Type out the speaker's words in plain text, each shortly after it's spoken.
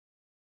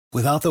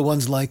Without the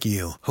ones like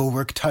you, who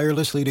work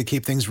tirelessly to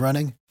keep things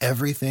running,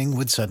 everything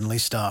would suddenly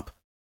stop.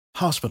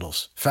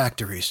 Hospitals,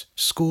 factories,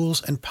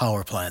 schools, and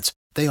power plants,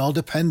 they all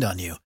depend on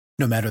you.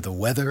 No matter the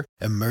weather,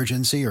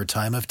 emergency, or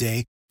time of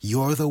day,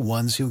 you're the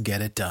ones who get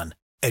it done.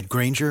 At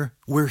Grainger,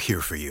 we're here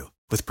for you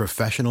with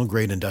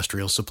professional-grade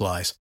industrial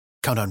supplies.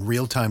 Count on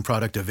real-time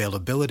product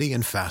availability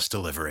and fast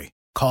delivery.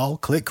 Call,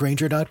 click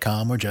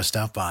Grainger.com, or just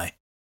stop by.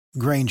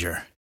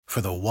 Grainger, for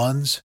the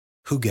ones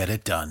who get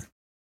it done.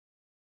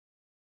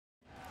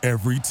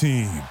 Every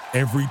team,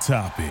 every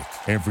topic,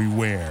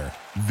 everywhere.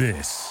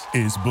 This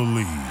is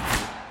Believe.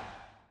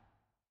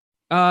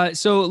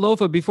 So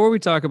Lofa, before we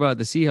talk about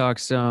the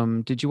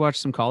Seahawks, did you watch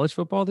some college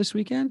football this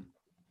weekend?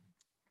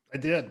 I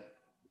did.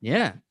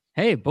 Yeah.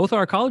 Hey, both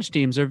our college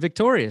teams are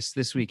victorious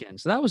this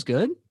weekend, so that was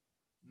good.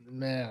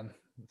 Man,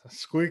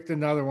 squeaked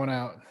another one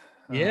out.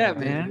 Yeah,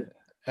 man.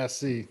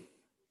 SC.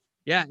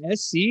 Yeah,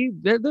 SC.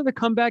 They're the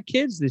comeback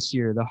kids this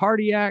year. The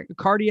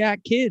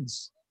cardiac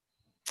kids.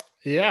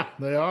 Yeah,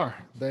 they are.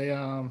 They,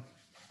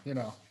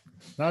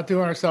 not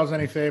doing ourselves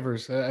any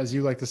favors, as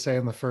you like to say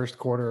in the first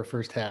quarter or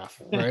first half,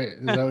 right?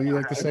 Is that what you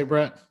like to say,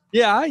 Brett?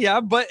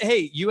 Yeah. But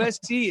hey,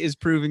 USC is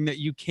proving that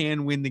you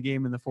can win the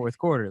game in the fourth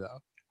quarter, though.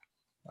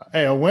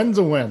 Hey, a win's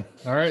a win.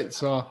 All right.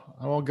 So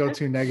I won't go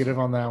too negative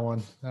on that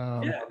one.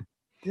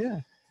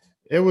 Yeah.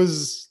 It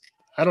was,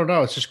 I don't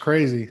know. It's just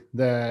crazy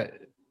that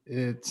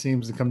it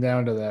seems to come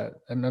down to that.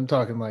 And I'm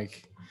talking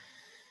like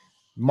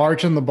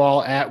marching the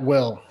ball at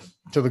will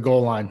to the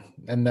goal line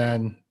and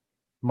then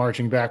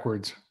marching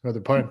backwards, whether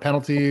putting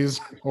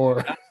penalties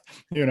or,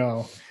 giving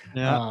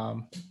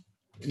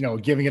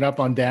it up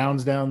on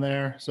downs down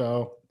there.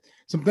 So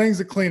some things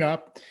to clean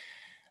up.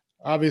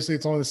 Obviously,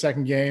 it's only the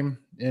second game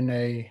in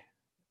a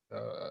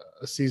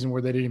season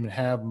where they didn't even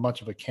have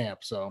much of a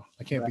camp. So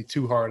I can't be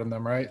too hard on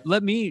them, right?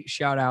 Let me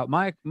shout out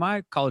my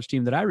college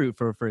team that I root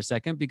for a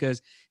second,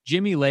 because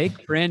Jimmy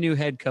Lake, brand new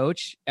head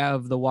coach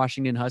of the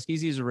Washington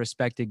Huskies. He's a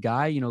respected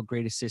guy,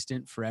 great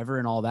assistant forever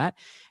and all that.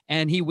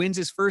 And he wins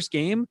his first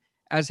game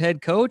as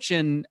head coach.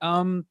 And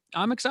I'm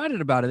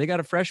excited about it. They got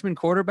a freshman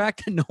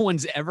quarterback that no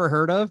one's ever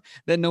heard of,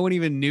 that no one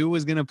even knew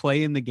was going to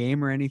play in the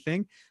game or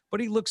anything,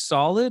 but he looks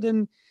solid.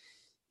 And,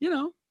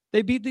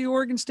 they beat the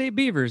Oregon State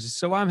Beavers.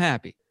 So I'm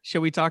happy.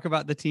 Shall we talk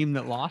about the team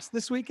that lost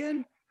this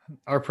weekend?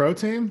 Our pro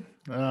team?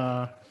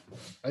 I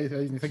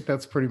think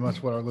that's pretty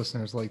much what our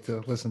listeners like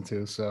to listen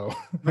to. So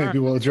maybe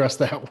we'll address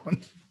that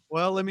one.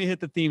 Well, let me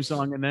hit the theme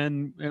song and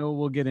then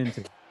we'll get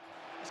into it.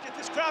 Let's get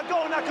this crowd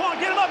going. Now, come on,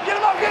 get him up.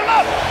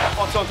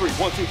 Hawks on three.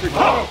 1, 2, 3.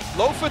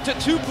 Lofa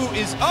Tatupu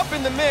is up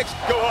in the mix.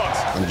 Go Hawks.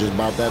 I'm just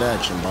about that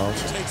action, boss.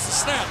 Takes the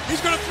snap.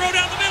 He's going to throw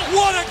down the middle.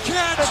 What a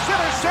catch. It's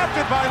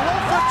intercepted by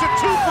Lofa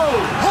Tatupu.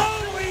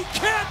 Holy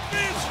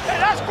catfish. Hey,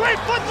 that's great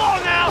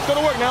football now. It's going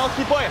to work now. Let's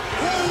keep playing.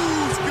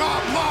 Who's got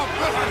my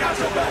back? I got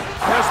your back.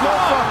 That's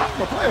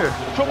no player.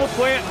 Trouble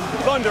plant.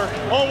 Thunder.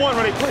 On one,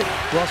 ready, please.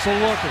 Russell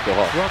looking. Go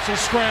Hawks. Russell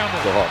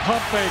scrambling. Go Hawks. Pump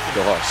faking.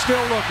 Go Hawks.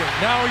 Still looking.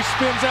 Now he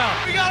spins out.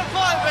 We got to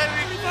fly,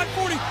 baby.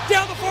 40,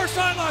 down the far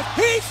sideline.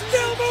 He's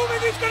still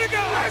moving. He's going to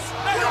go. 20,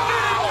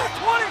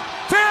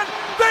 10.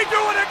 They do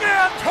it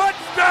again.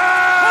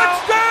 Touchdown.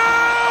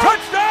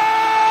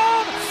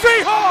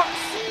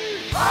 Seahawks.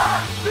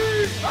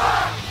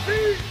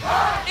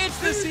 It's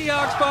the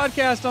Seahawks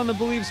podcast on the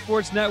Believe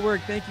Sports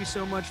Network. Thank you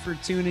so much for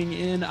tuning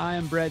in. I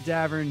am Brett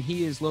Davern.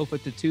 He is Lofa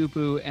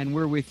Tatupu, and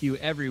we're with you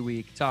every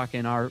week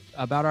talking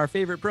about our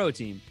favorite pro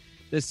team,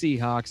 the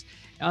Seahawks.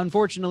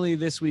 Unfortunately,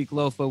 this week,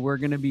 Lofa, we're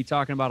going to be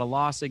talking about a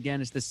loss again.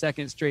 It's the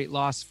second straight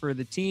loss for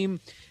the team.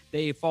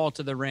 They fall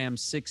to the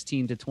Rams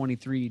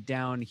 16-23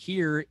 down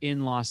here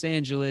in Los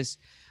Angeles.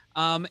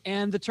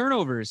 And the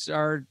turnovers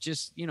are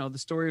just, the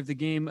story of the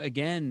game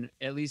again,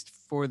 at least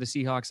for the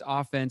Seahawks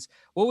offense.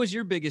 What was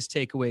your biggest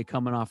takeaway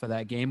coming off of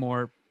that game,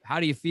 or how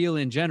do you feel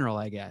in general,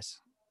 I guess?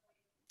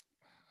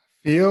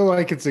 Feel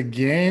like it's a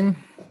game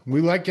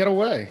we let get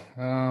away.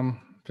 Feel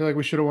like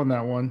we should have won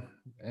that one.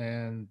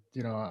 And,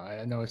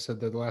 I know I said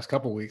that the last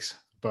couple of weeks,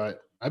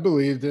 but I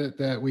believed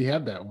that we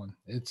had that one.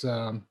 It's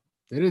they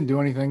didn't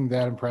do anything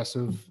that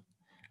impressive.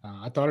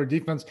 I thought our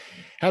defense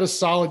had a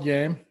solid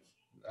game.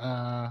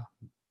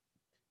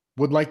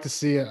 Would like to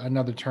see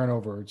another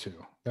turnover or two.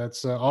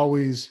 That's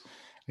always,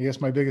 I guess,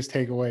 my biggest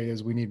takeaway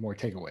is we need more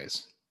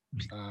takeaways.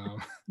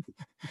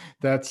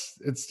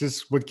 It's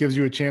just what gives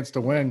you a chance to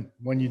win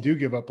when you do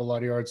give up a lot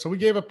of yards. So we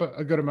gave up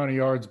a good amount of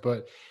yards,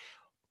 but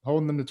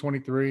holding them to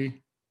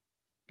 23,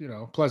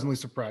 pleasantly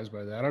surprised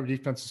by that. Our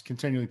defense has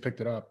continually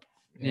picked it up,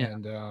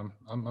 and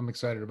I'm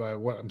excited about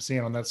what I'm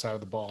seeing on that side of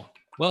the ball.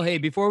 Well, hey,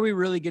 before we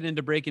really get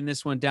into breaking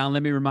this one down,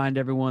 let me remind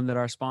everyone that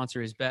our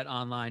sponsor is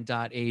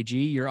betonline.ag,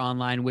 your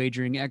online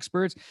wagering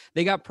experts.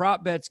 They got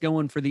prop bets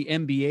going for the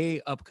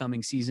NBA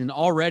upcoming season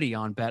already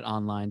on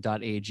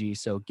betonline.ag.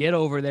 So get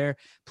over there,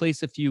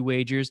 place a few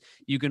wagers.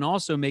 You can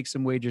also make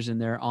some wagers in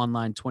their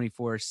online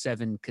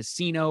 24/7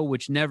 casino,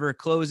 which never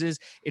closes.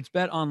 It's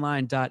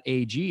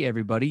betonline.ag,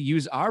 everybody.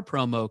 Use our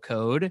promo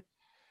code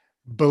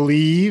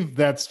Believe,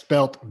 that's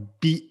spelled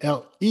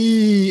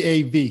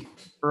BLEAV.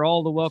 For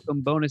all the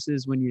welcome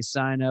bonuses when you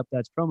sign up,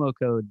 that's promo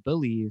code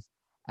BELIEVE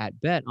at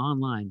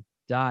betonline.ag.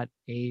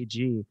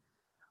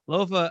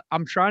 Lofa,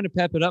 I'm trying to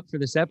pep it up for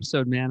this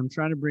episode, man. I'm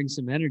trying to bring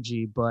some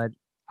energy, but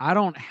I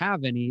don't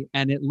have any.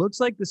 And it looks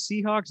like the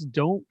Seahawks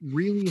don't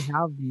really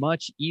have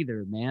much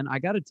either, man. I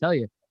got to tell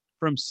you,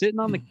 from sitting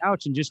on the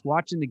couch and just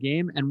watching the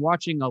game and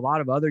watching a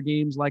lot of other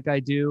games like I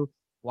do,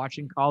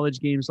 watching college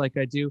games like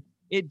I do,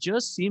 it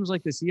just seems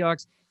like the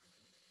Seahawks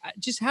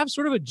just have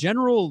sort of a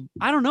general,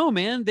 I don't know,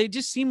 man. They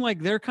just seem like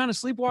they're kind of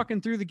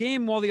sleepwalking through the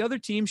game while the other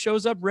team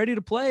shows up ready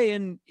to play.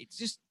 And it's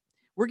just,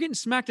 we're getting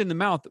smacked in the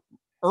mouth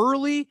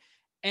early.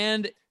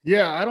 And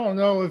yeah, I don't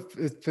know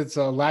if it's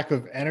a lack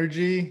of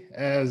energy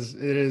as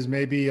it is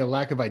maybe a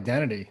lack of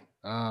identity,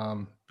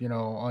 on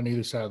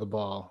either side of the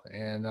ball.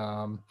 And,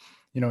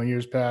 in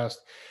years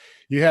past,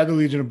 you had the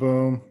Legion of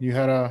Boom, you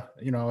had a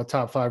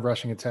top 5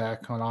 rushing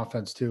attack on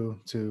offense too,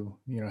 to,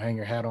 hang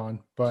your hat on.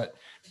 But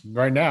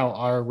right now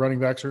our running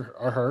backs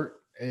are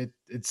hurt.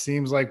 It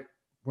seems like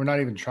we're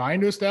not even trying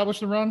to establish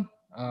the run.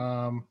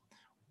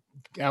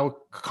 Al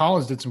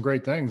Collins did some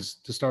great things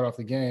to start off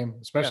the game,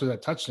 especially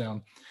that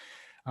touchdown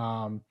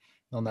on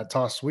that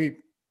toss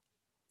sweep.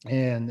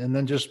 And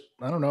then just,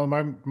 I don't know,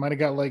 might have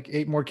got like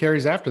 8 more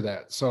carries after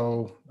that.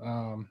 So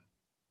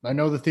I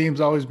know the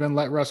theme's always been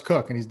let Russ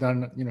cook, and he's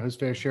done, his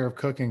fair share of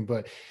cooking,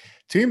 but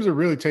teams are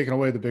really taking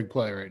away the big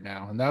play right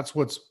now. And that's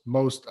what's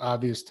most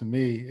obvious to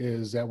me,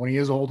 is that when he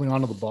is holding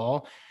onto the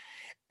ball,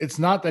 it's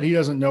not that he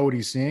doesn't know what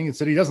he's seeing. It's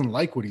that he doesn't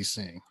like what he's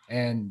seeing.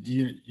 And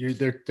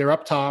they're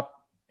up top,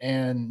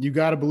 and you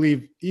got to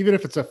believe, even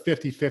if it's a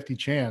 50-50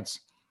 chance,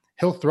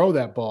 he'll throw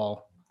that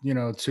ball,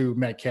 to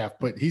Metcalf,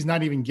 but he's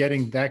not even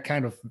getting that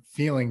kind of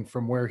feeling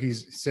from where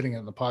he's sitting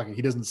in the pocket.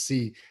 He doesn't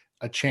see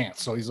a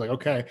chance. So he's like,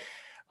 okay,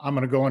 I'm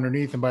going to go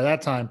underneath. And by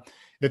that time,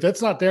 if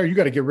that's not there, you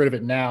got to get rid of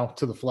it now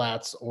to the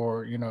flats,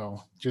 or,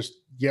 just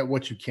get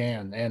what you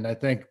can. And I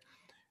think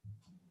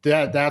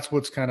that's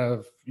what's kind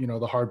of,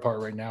 the hard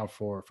part right now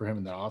for him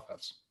in that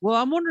offense. well,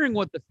 I'm wondering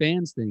what the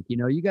fans think.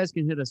 You guys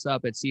can hit us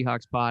up at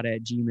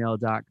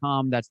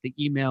seahawkspod@gmail.com. That's the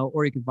email,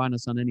 or you can find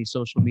us on any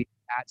social media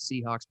at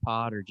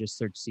Seahawkspod, or just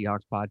search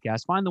Seahawks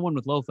Podcast. Find the one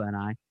with Lofa and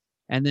I,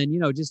 and then,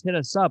 just hit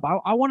us up.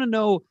 I want to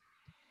know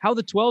how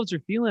the 12s are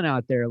feeling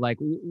out there. Like,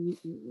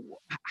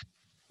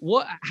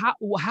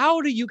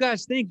 how do you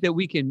guys think that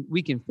we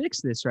can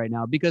fix this right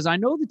now? Because I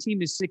know the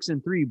team is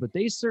 6-3, but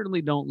they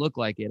certainly don't look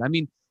like it. I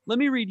mean, let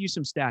me read you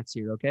some stats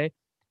here, okay?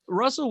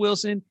 Russell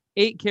Wilson,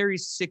 8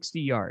 carries, 60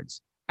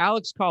 yards.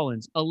 Alex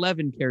Collins,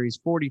 11 carries,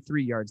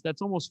 43 yards.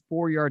 That's almost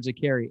 4 yards a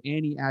carry,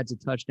 and he adds a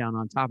touchdown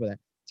on top of that.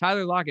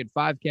 Tyler Lockett,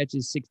 5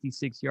 catches,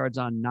 66 yards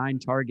on 9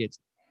 targets.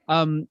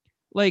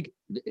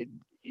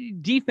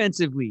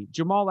 Defensively,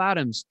 Jamal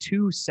Adams,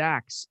 2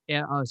 sacks,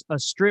 a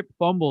strip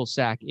fumble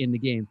sack in the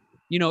game.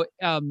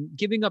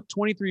 Giving up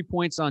 23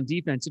 points on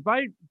defense. If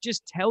I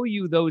just tell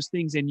you those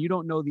things and you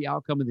don't know the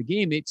outcome of the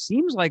game, it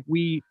seems like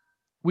we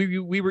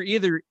were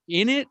either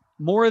in it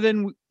more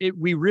than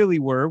we really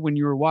were when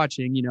you were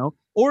watching,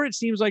 or it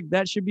seems like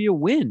that should be a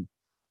win.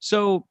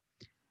 So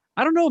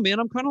I don't know, man.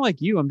 I'm kind of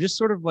like you. I'm just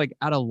sort of like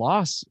at a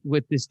loss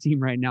with this team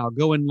right now,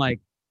 going like,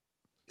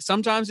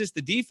 sometimes it's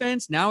the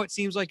defense. Now it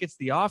seems like it's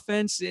the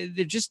offense.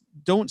 They just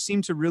don't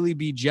seem to really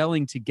be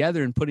gelling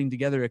together and putting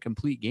together a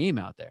complete game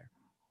out there.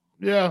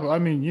 Yeah, I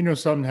mean,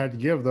 something had to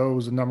give, though. It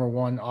was the number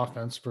 1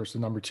 offense versus the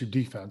number 2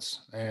 defense.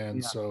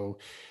 And so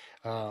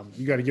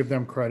you got to give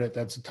them credit.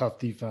 That's a tough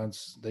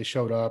defense. They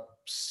showed up,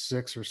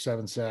 6 or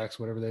 7 sacks,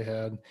 whatever they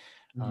had.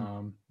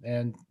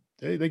 And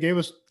they gave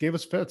us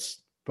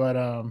fits.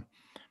 But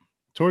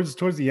towards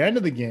the end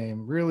of the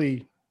game,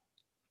 really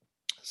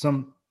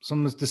some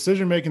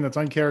decision-making that's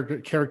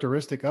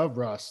uncharacteristic of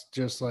Russ,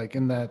 just like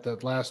in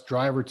that last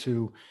drive or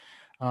two,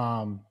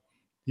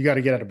 you got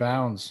to get out of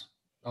bounds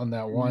on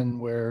that one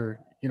where,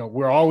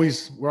 we're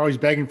always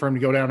begging for him to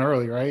go down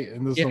early, right?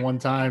 And this is the one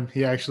time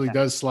he actually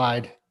does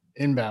slide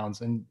inbounds,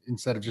 and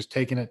instead of just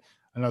taking it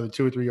another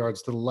 2 or 3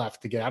 yards to the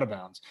left to get out of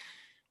bounds.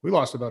 We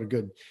lost about a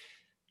good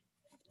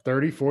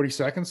 30, 40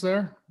 seconds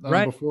there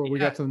before we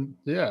got to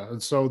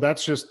And so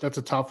that's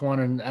a tough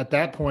one. And at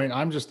that point,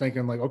 I'm just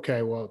thinking like,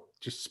 okay, well,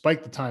 just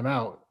spike the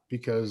timeout,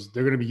 because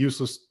they're going to be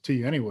useless to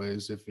you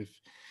anyways.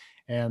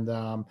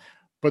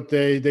 But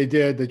they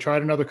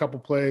tried another couple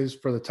plays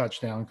for the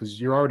touchdown, because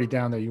you're already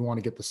down there. You want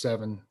to get the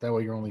 7. That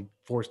way you're only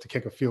forced to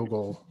kick a field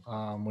goal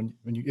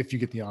if you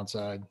get the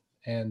onside.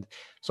 And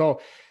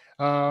so,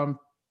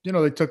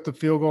 they took the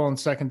field goal on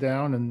 2nd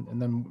down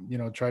and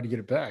then, tried to get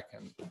it back.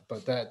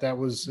 But it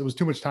was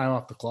too much time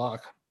off the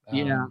clock.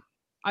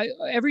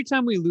 Every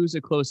time we lose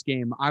a close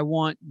game, I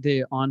want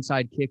the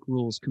onside kick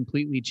rules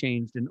completely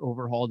changed and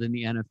overhauled in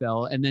the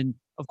NFL. And then,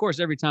 of course,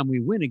 every time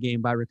we win a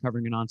game by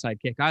recovering an onside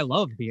kick, I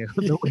love the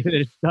way that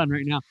it's done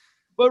right now.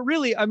 But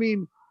really, I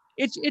mean,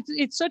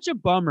 it's such a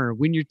bummer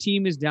when your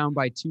team is down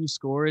by 2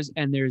 scores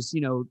and there's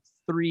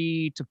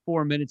 3 to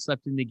 4 minutes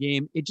left in the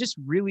game. It just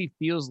really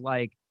feels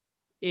like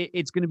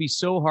it's going to be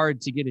so hard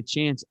to get a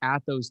chance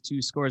at those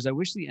two scores. I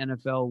wish the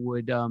NFL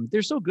would,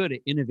 they're so good at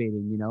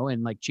innovating, you know,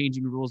 and like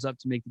changing rules up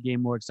to make the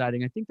game more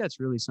exciting. I think that's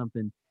really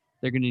something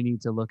they're going to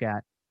need to look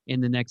at in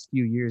the next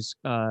few years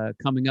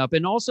coming up.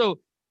 And also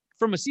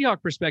from a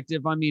Seahawk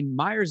perspective, I mean,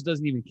 Myers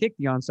doesn't even kick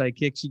the onside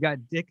kicks. You got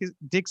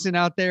Dixon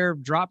out there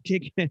drop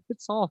kicking.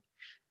 It's all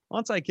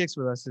onside kicks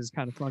with us is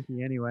kind of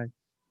funky anyway.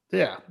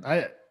 Yeah.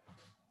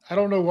 I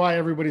don't know why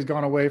everybody's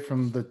gone away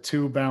from the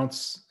 2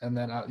 bounce. And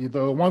then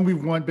the one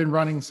we've been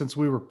running since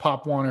we were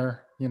Pop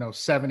Warner,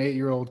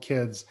 7-8-year-old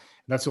kids.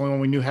 That's the only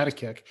one we knew how to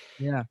kick.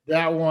 Yeah.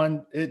 That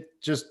one,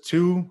 it just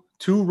two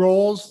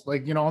rolls,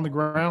 like, on the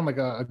ground, like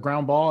a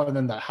ground ball, and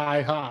then the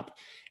high hop.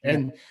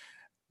 And,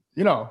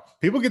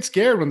 people get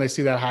scared when they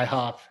see that high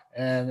hop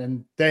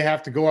and they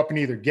have to go up and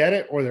either get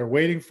it or they're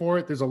waiting for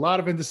it. There's a lot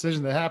of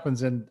indecision that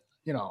happens. And,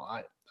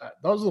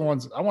 those are the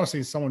ones I want to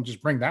see someone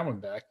just bring that one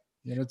back.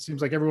 It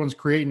seems like everyone's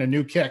creating a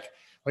new kick,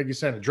 like you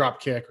said, a drop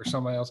kick or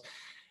somebody else.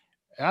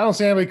 I don't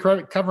see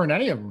anybody covering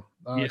any of them,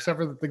 except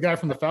for the guy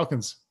from the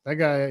Falcons. That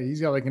guy, he's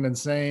got like an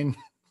insane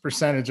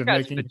percentage of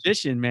making.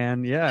 Magician,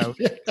 man. Yeah.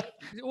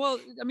 Well,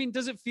 I mean,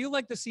 does it feel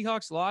like the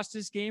Seahawks lost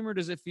this game, or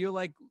does it feel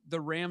like the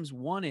Rams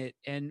won it?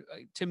 And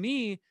to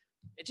me,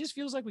 it just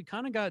feels like we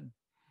kind of got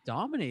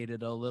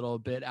dominated a little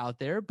bit out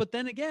there. But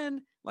then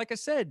again, like I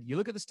said, you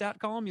look at the stat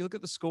column, you look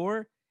at the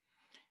score.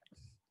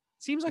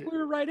 Seems like we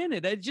were right in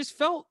it. It just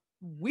felt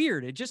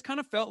weird. It just kind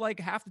of felt like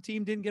half the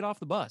team didn't get off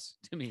the bus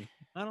to me.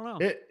 I don't know.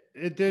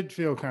 It did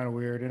feel kind of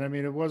weird. And I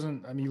mean, it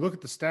wasn't, you look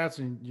at the stats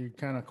and you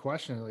kind of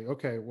question it, like,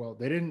 okay, well,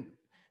 they didn't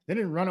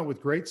run it with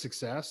great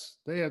success.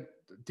 They had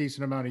a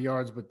decent amount of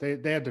yards, but they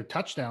had their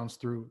touchdowns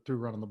through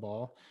running the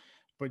ball.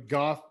 But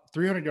Goff,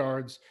 300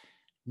 yards,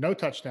 no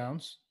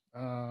touchdowns.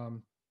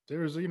 There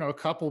was, a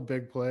couple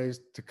big plays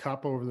to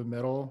Kupp over the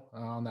middle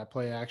on that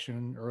play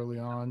action early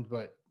on,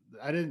 but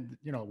I didn't,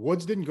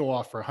 Woods didn't go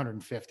off for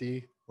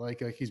 150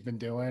 like he's been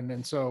doing.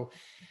 And so,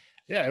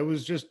 yeah, it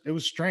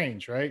was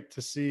strange, right?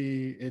 To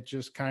see it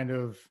just kind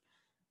of,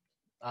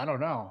 I don't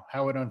know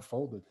how it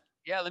unfolded.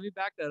 Yeah. Let me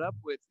back that up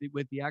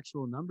with the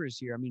actual numbers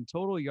here. I mean,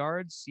 total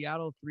yards,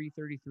 Seattle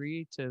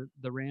 333 to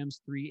the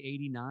Rams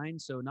 389.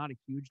 So not a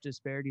huge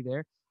disparity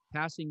there.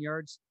 Passing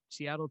yards,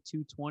 Seattle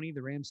 220,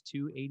 the Rams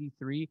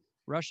 283.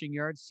 Rushing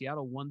yards,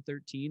 Seattle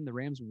 113, the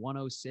Rams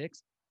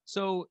 106.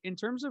 So in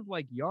terms of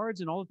like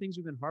yards and all the things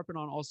we've been harping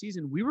on all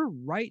season, we were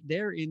right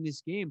there in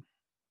this game.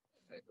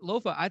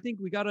 Lofa, I think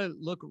we got to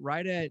look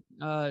right at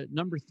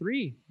number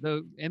 3,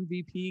 the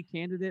MVP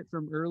candidate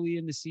from early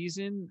in the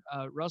season,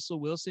 Russell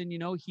Wilson.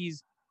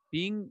 He's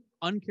being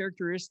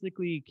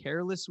uncharacteristically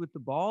careless with the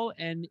ball,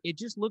 and it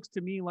just looks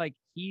to me like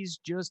he's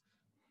just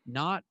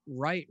not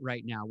right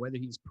now, whether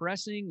he's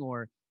pressing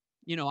or,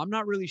 I'm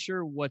not really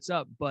sure what's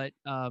up, but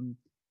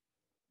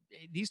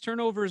these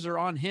turnovers are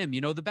on him.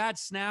 The bad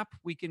snap,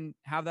 we can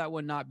have that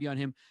one not be on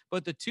him,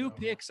 but the 2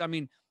 picks, I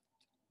mean,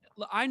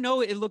 I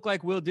know it looked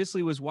like Will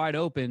Dissly was wide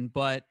open,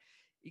 but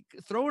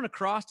throwing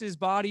across his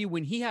body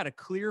when he had a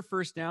clear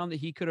first down that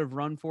he could have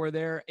run for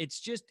there,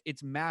 it's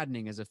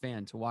maddening as a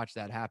fan to watch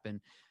that happen.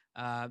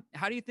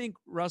 How do you think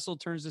Russell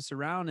turns this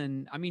around?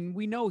 And I mean,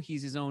 we know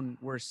he's his own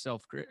worst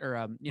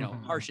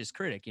harshest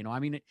critic. I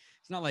mean,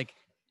 it's not like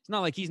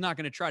he's not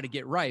going to try to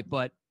get right,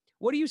 but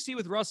what do you see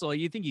with Russell?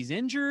 You think he's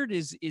injured?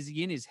 Is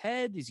he in his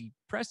head? Is he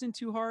pressing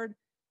too hard?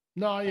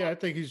 No, yeah, I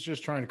think he's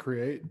just trying to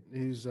create.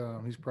 He's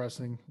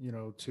pressing,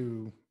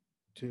 to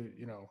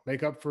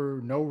make up for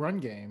no run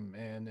game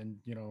and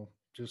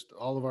just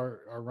all of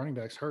our running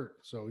backs hurt.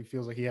 So he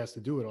feels like he has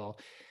to do it all.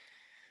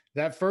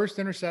 That first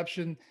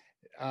interception,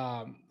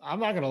 I'm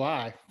not gonna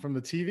lie, from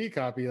the TV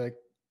copy, like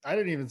I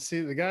didn't even see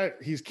the guy.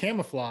 He's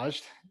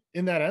camouflaged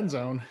in that end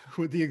zone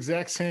with the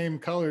exact same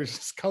color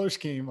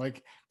scheme.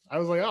 Like I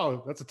was like,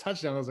 oh, that's a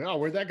touchdown. I was like, oh,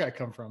 where'd that guy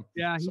come from?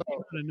 Yeah, he came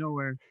out of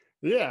nowhere.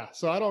 Yeah,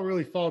 so I don't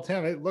really fault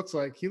him. It looks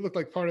like he looked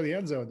like part of the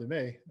end zone to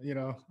me,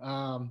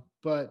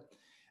 But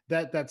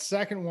that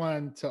second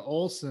one to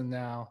Olsen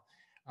now,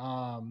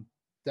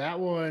 that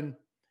one,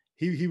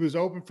 he was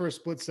open for a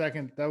split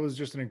second. That was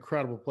just an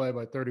incredible play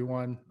by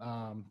 31.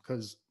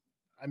 Because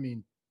I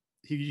mean,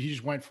 he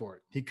just went for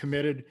it. He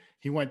committed.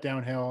 He went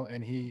downhill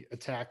and he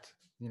attacked,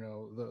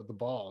 the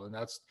ball, and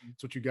that's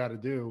what you got to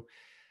do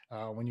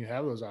when you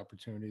have those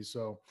opportunities.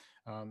 So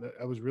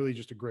that was really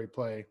just a great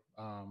play.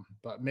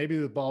 But maybe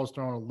the ball was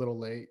thrown a little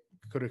late.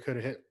 Could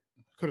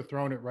have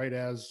thrown it right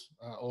as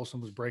Olsen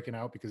was breaking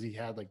out because he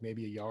had like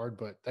maybe a yard,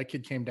 but that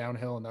kid came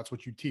downhill, and that's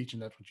what you teach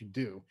and that's what you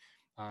do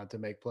to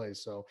make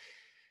plays. So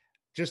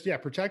just,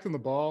 protecting the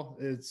ball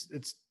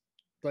it's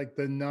like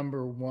the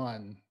number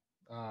one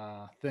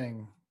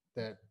thing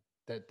that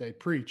they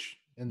preach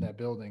in that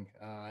building.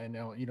 I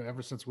know,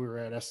 ever since we were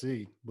at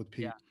SC with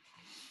Pete. Yeah.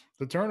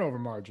 The turnover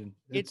margin.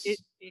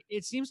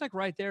 It seems like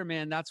right there,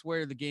 man, that's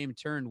where the game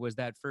turned, was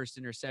that first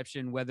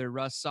interception. Whether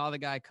Russ saw the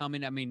guy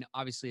coming, I mean,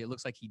 obviously it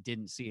looks like he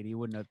didn't see it. He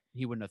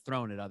wouldn't have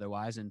thrown it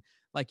otherwise. And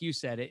like you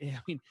said,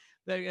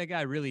 that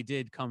guy really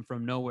did come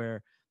from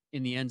nowhere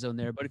in the end zone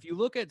there. But if you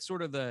look at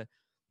sort of the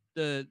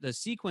the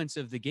sequence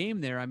of the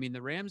game there, I mean,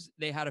 the Rams,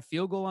 they had a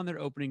field goal on their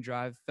opening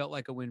drive, felt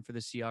like a win for the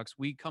Seahawks.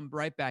 We come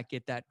right back,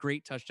 get that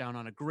great touchdown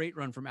on a great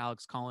run from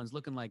Alex Collins,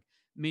 looking like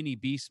mini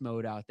beast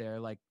mode out there,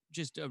 like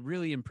just a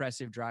really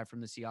impressive drive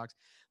from the Seahawks.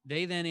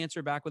 They then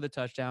answer back with a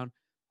touchdown.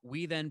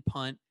 We then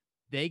punt.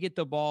 They get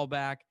the ball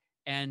back,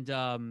 and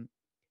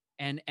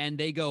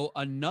they go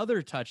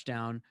another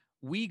touchdown.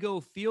 We go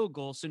field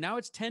goal. So now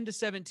it's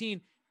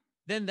 10-17.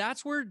 Then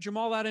that's where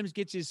Jamal Adams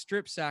gets his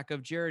strip sack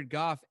of Jared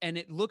Goff. And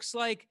it looks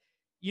like,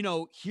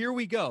 here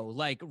we go.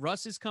 Like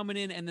Russ is coming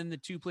in. And then the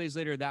 2 plays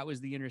later, that was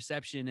the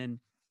interception. And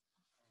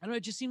I don't know,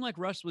 it just seemed like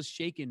Russ was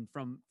shaken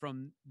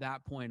from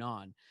that point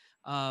on.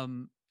 I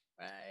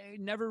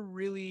never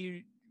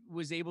really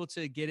was able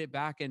to get it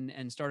back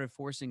and started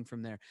forcing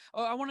from there.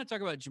 Oh, I want to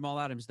talk about Jamal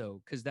Adams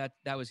though, because that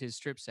was his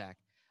strip sack.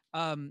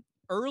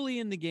 Early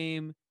in the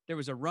game, there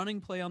was a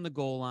running play on the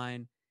goal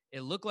line.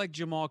 It looked like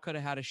Jamal could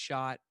have had a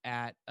shot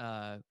at,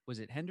 was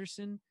it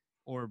Henderson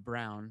or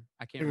Brown?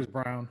 I can't remember. It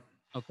was Brown.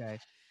 Okay.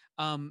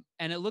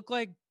 And it looked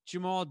like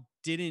Jamal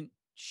didn't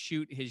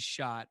shoot his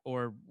shot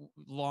or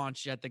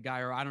launch at the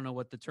guy, or I don't know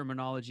what the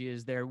terminology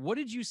is there. What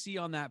did you see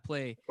on that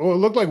play? Oh, it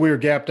looked like we were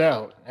gapped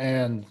out,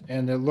 and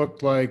it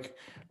looked like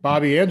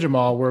Bobby and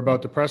Jamal were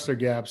about to press their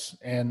gaps,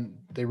 and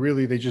they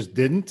just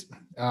didn't.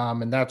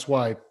 And that's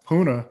why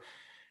Puna,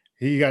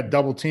 he got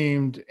double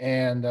teamed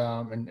and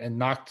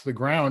knocked to the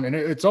ground. And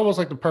it's almost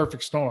like the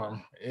perfect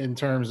storm in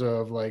terms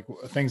of like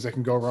things that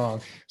can go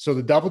wrong. So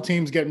the double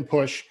team's getting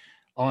pushed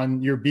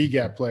on your B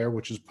gap player,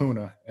 which is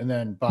Puna. And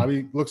then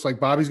looks like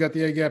Bobby's got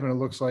the A gap, and it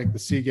looks like the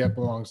C gap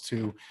belongs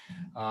to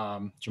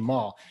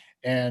Jamal.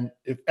 And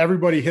if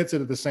everybody hits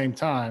it at the same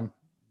time,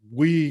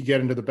 we get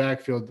into the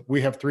backfield.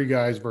 We have 3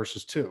 guys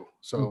versus 2.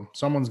 So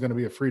someone's going to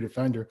be a free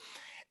defender.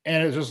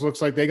 And it just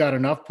looks like they got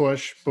enough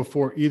push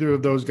before either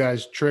of those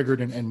guys triggered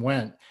and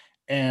went.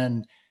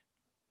 And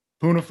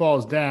Puna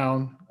falls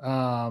down.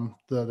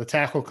 The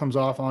tackle comes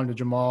off onto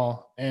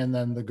Jamal, and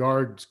then the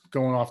guard's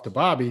going off to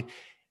Bobby.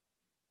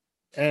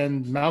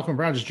 And Malcolm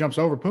Brown just jumps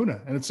over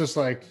Puna. And it's just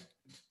like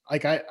how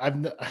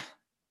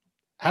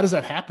does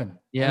that happen?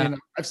 Yeah. I mean,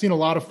 I've seen a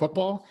lot of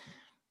football.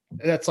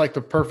 That's like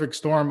the perfect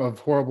storm of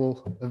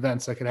horrible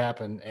events that could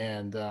happen.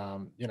 And,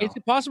 is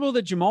it possible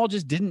that Jamal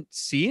just didn't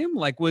see him?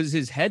 Like, was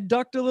his head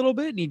ducked a little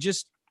bit and he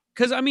just,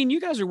 because I mean,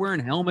 you guys are wearing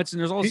helmets and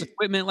there's all this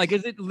equipment. Like,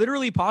 is it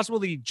literally possible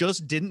that he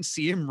just didn't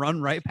see him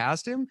run right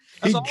past him?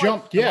 He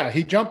jumped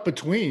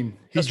between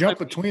those 2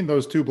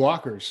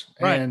 blockers.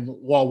 Right. And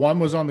while one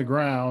was on the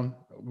ground,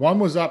 one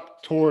was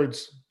up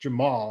towards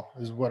Jamal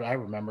is what I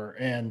remember.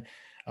 And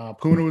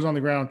Puna was on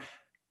the ground.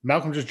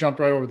 Malcolm just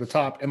jumped right over the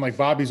top, and like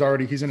Bobby's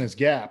he's in his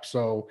gap.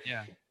 So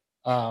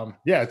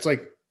it's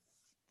like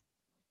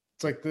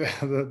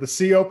the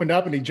sea opened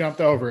up and he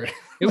jumped over it.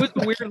 It was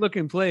a weird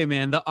looking play,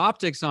 man. The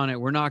optics on it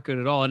were not good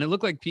at all. And it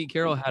looked like Pete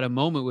Carroll had a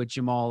moment with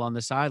Jamal on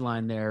the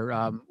sideline there.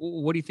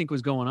 What do you think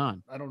was going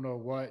on? I don't know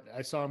what.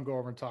 I saw him go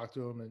over and talk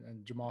to him,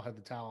 and Jamal had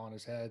the towel on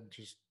his head,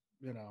 just,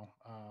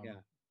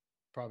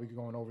 probably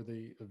going over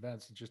the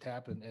events that just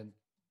happened. And,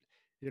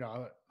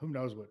 who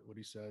knows what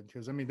he said?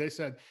 Because, I mean, they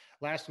said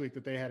last week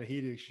that they had a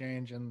heated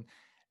exchange, and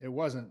it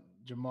wasn't.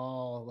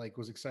 Jamal,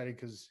 was excited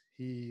because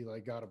he,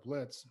 got a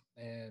blitz,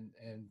 and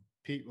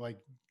Pete,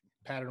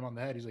 patted him on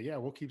the head. He's like, yeah,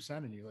 we'll keep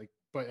sending you.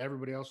 But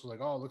everybody else was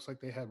like, oh, it looks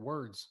like they had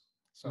words.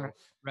 So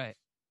right.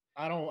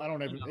 I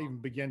don't even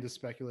begin to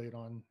speculate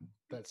on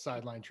that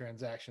sideline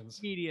transactions.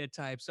 Media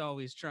types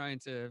always trying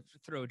to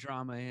throw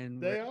drama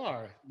in. They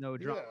are no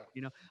drama,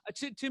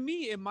 To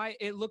me,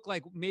 it looked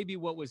like maybe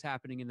what was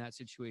happening in that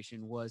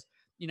situation was,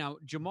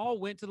 Jamal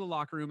went to the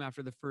locker room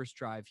after the first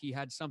drive. He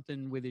had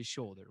something with his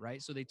shoulder,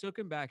 right? So they took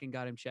him back and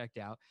got him checked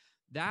out.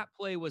 That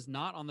play was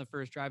not on the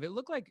first drive. It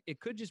looked like it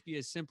could just be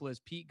as simple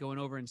as Pete going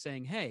over and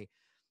saying, hey,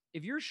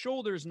 if your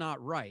shoulder's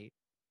not right,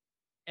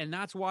 and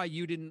that's why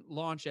you didn't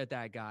launch at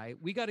that guy,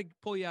 we got to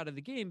pull you out of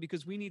the game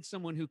because we need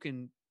someone who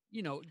can,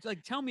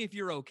 tell me if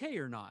you're okay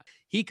or not.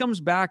 He comes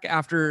back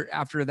after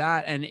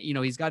that, and,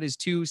 he's got his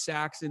 2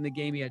 sacks in the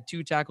game. He had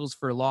 2 tackles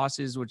for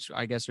losses, which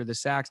I guess are the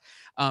sacks,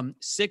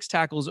 6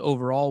 tackles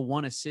overall,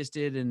 1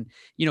 assisted, and,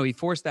 he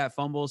forced that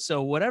fumble.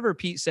 So whatever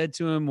Pete said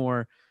to him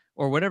or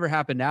whatever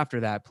happened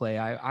after that play,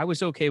 I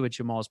was okay with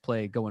Jamal's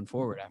play going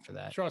forward after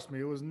that. Trust me,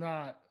 it was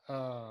not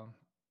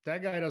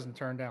that guy doesn't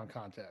turn down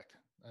contact.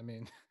 I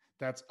mean,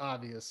 that's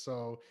obvious.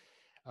 So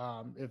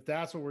if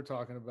that's what we're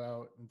talking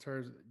about in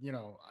terms of,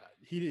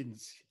 he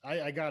didn't,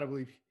 I got to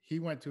believe he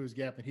went to his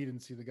gap and he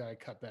didn't see the guy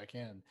cut back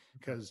in,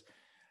 because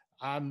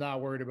I'm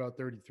not worried about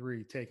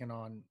 33 taking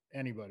on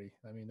anybody.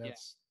 I mean,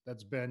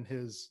 that's been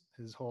his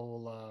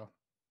whole,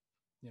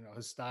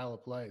 his style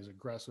of play is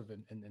aggressive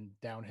and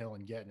downhill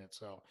and getting it.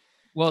 So,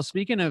 well,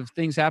 speaking of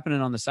things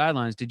happening on the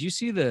sidelines, did you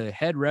see the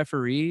head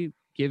referee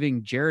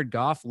giving Jared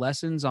Goff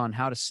lessons on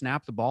how to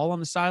snap the ball on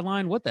the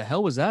sideline? What the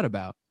hell was that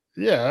about?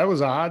 Yeah, that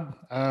was odd,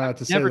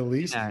 to say the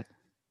least. That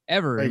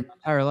ever in my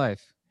entire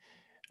life.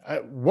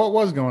 What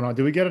was going on?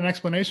 Did we get an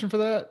explanation for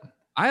that?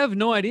 I have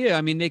no idea.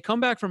 I mean, they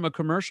come back from a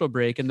commercial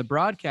break, and the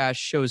broadcast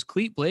shows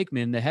Clete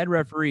Blakeman, the head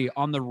referee,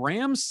 on the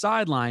Rams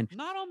sideline,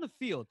 not on the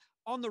field,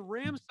 on the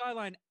Rams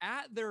sideline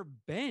at their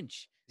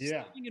bench,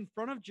 standing in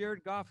front of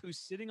Jared Goff, who's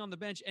sitting on the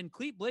bench. And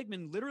Clete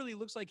Blakeman literally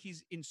looks like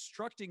he's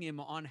instructing him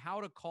on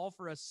how to call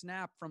for a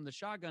snap from the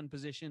shotgun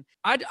position.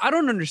 I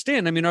don't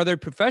understand. I mean, are they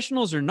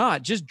professionals or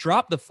not? Just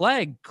drop the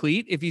flag,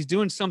 Clete, if he's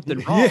doing something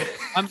wrong.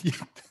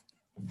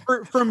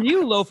 From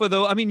you, Lofa,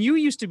 though, I mean, you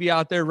used to be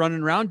out there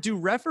running around. Do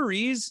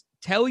referees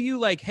tell you,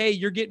 like, hey,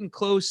 you're getting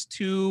close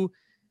to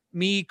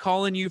me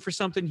calling you for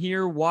something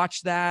here,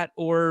 watch that?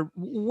 Or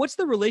what's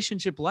the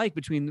relationship like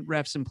between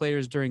refs and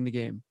players during the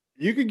game?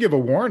 You could give a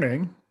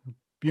warning,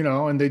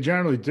 and they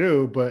generally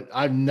do, but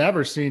I've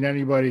never seen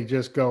anybody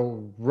just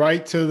go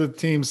right to the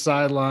team's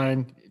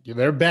sideline,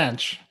 their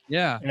bench,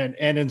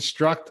 and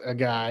instruct a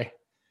guy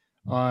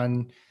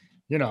on,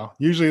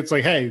 usually it's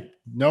like, hey,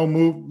 no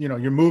move,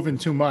 you're moving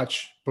too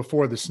much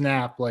before the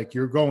snap, like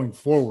you're going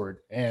forward.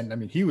 And I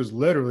mean, he was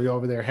literally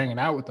over there hanging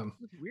out with them.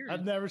 Weird.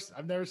 I've never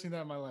seen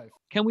that in my life.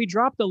 Can we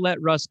drop the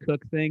let Russ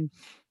cook thing?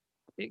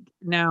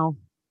 Now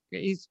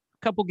he's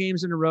a couple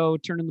games in a row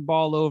turning the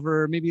ball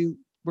over. Maybe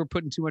we're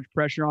putting too much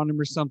pressure on him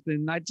or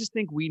something. I just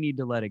think we need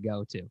to let it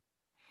go too.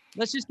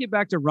 Let's just get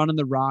back to running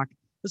the rock.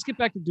 Let's get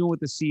back to doing what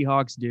the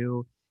Seahawks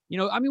do.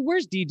 I mean,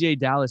 where's DJ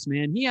Dallas,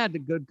 man? He had a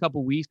good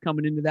couple weeks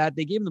coming into that.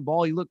 They gave him the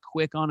ball. He looked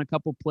quick on a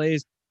couple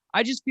plays.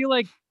 I just feel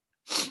like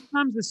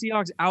sometimes the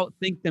Seahawks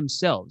outthink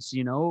themselves,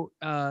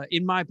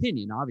 in my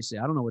opinion. Obviously,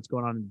 I don't know what's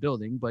going on in the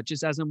building, but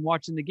just as I'm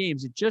watching the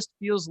games, it just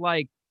feels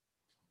like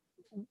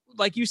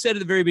you said at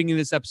the very beginning of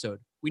this episode,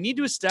 we need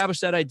to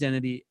establish that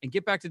identity and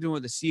get back to doing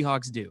what the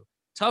Seahawks do.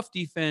 Tough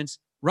defense,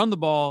 run the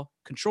ball,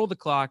 control the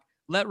clock,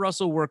 let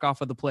Russell work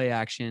off of the play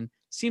action.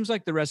 Seems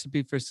like the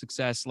recipe for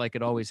success, like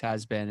it always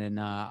has been. And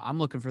I'm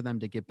looking for them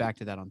to get back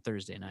to that on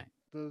Thursday night.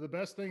 The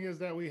best thing is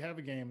that we have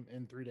a game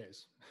in 3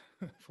 days,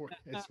 4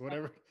 days,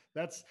 whatever.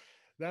 That's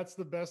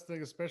the best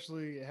thing,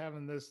 especially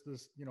having this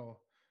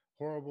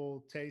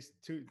horrible taste.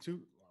 When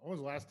was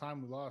the last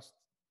time we lost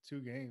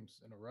 2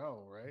 games in a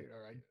row, right?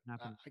 Or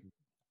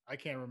I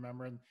can't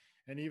remember.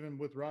 And even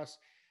with Russ,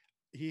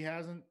 he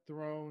hasn't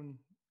thrown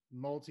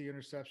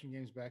multi-interception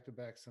games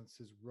back-to-back since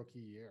his rookie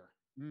year.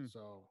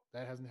 So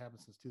that hasn't happened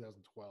since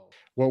 2012.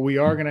 What we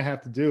are going to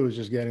have to do is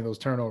just getting those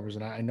turnovers.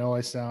 And I know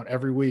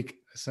every week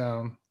I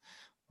sound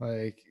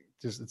like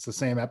it's the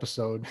same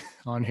episode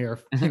on here.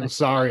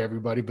 Sorry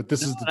everybody, but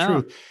this is the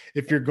truth.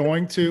 If you're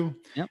going to,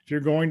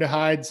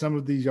 hide some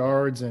of these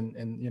yards and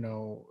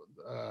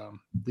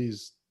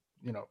these,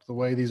 the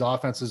way these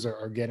offenses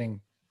are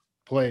getting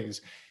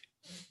plays,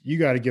 you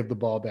got to give the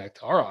ball back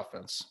to our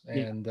offense.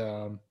 And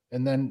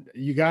then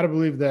you got to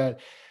believe that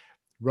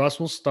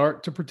Russ will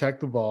start to protect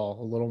the ball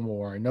a little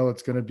more. I know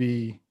it's going to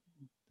be,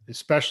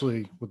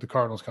 especially with the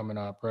Cardinals coming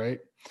up,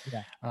 right?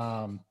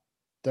 Yeah.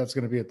 That's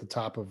going to be at the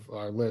top of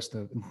our list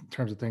in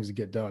terms of things to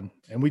get done.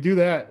 And we do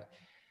that,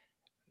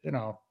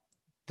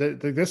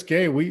 this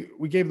game,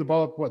 we gave the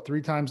ball up,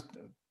 3 times?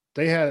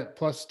 They had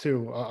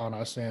 +2 on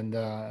us, and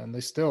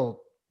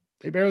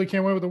they barely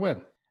came away with a win.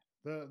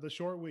 The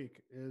short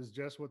week is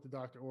just what the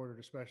doctor ordered,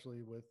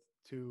 especially with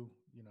 2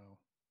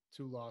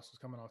 losses,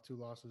 coming off 2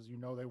 losses.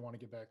 They want to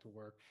get back to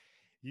work.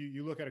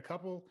 You look at a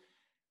couple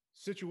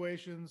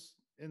situations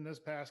in this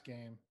past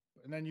game,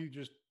 and then you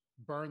just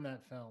burn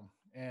that film,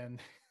 and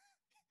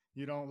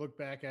you don't look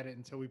back at it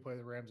until we play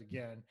the Rams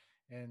again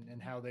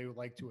and how they would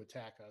like to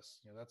attack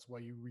us. That's why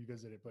you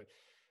revisit it. But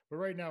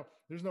right now,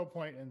 there's no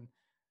point in,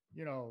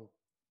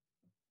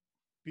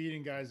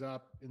 beating guys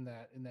up in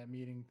that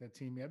meeting, that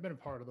team. I've been a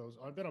part of those.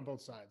 I've been on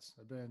both sides.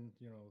 I've been,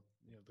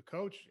 the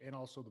coach and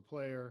also the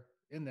player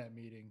in that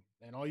meeting.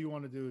 And all you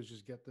want to do is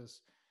just get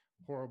this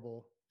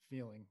horrible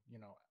feeling,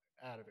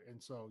 out of it.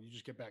 And so you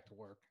just get back to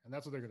work, and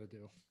that's what they're going to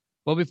do.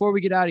 Well, before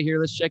we get out of here,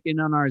 let's check in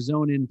on our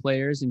Zone In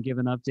players and give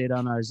an update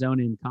on our Zone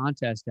In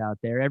contest out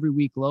there. Every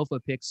week, Lofa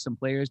picks some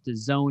players to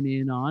zone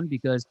in on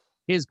because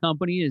his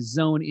company is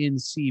Zone In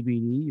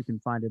CBD. You can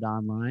find it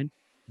online,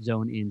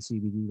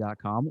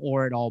 zoneincbd.com,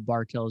 or at all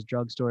Bartell's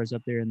drugstores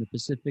up there in the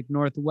Pacific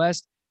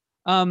Northwest.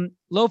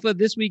 Lofa,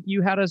 this week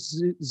you had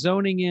us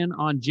zoning in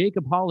on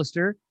Jacob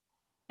Hollister,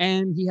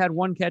 and he had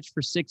 1 catch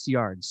for 6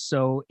 yards.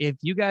 So if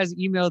you guys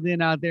emailed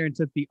in out there and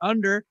took the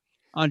under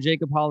on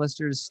Jacob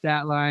Hollister's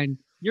stat line,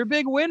 you're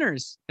big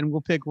winners, and we'll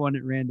pick one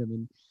at random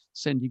and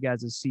send you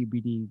guys a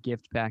CBD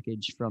gift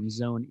package from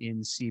Zone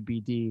In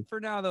CBD. For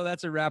now, though,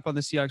 that's a wrap on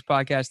the Seahawks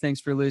podcast. Thanks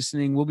for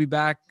listening. We'll be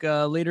back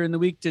later in the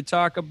week to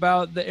talk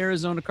about the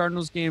Arizona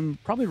Cardinals game,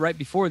 probably right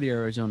before the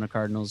Arizona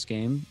Cardinals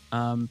game,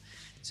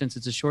 since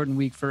it's a shortened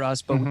week for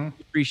us. But we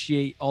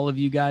appreciate all of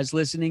you guys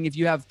listening. If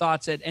you have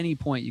thoughts at any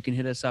point, you can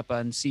hit us up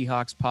on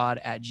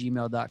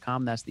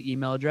seahawkspod@gmail.com. That's the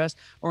email address,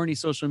 or any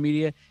social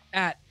media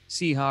at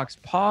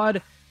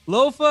Seahawkspod.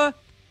 Lofa,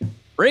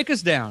 break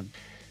us down.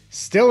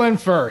 Still in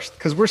first,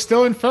 because we're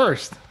still in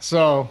first.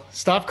 So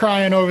stop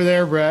crying over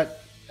there,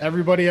 Brett.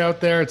 Everybody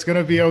out there, it's going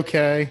to be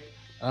okay.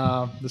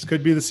 This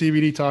could be the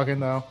CBD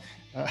talking, though.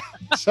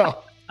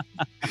 So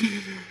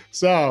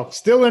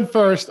still in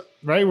first,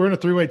 right? We're in a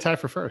 3-way tie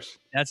for first.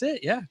 That's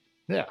it, yeah.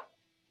 Yeah.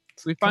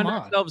 We find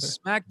ourselves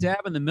smack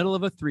dab in the middle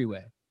of a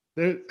 3-way.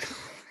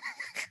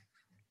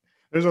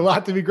 There's a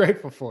lot to be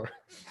grateful for.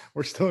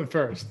 We're still in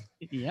first.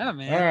 Yeah,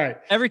 man. All right.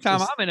 Every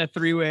time I'm in a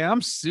three-way,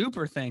 I'm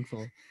super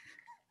thankful.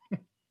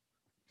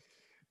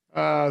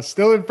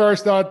 Still in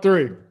first on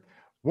 3.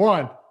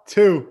 1,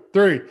 2,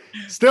 3.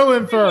 Still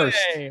in first.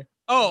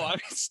 Oh, I'm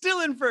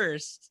still in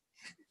first.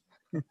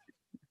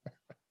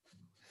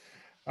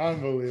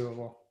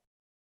 Unbelievable.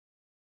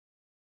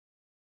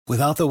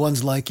 Without the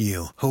ones like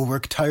you, who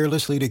work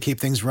tirelessly to keep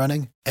things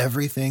running,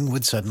 everything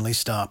would suddenly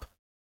stop.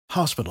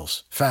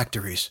 Hospitals,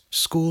 factories,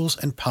 schools,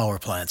 and power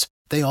plants,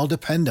 they all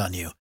depend on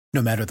you.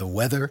 No matter the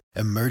weather,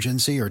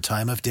 emergency, or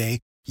time of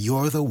day,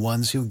 you're the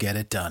ones who get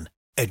it done.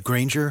 At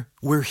Grainger,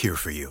 we're here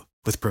for you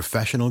with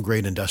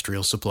professional-grade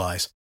industrial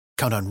supplies.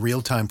 Count on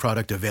real-time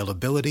product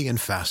availability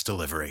and fast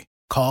delivery.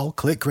 Call,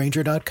 click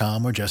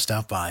Grainger.com, or just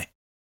stop by.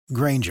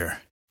 Grainger,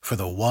 for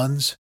the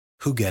ones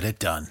who get it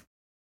done.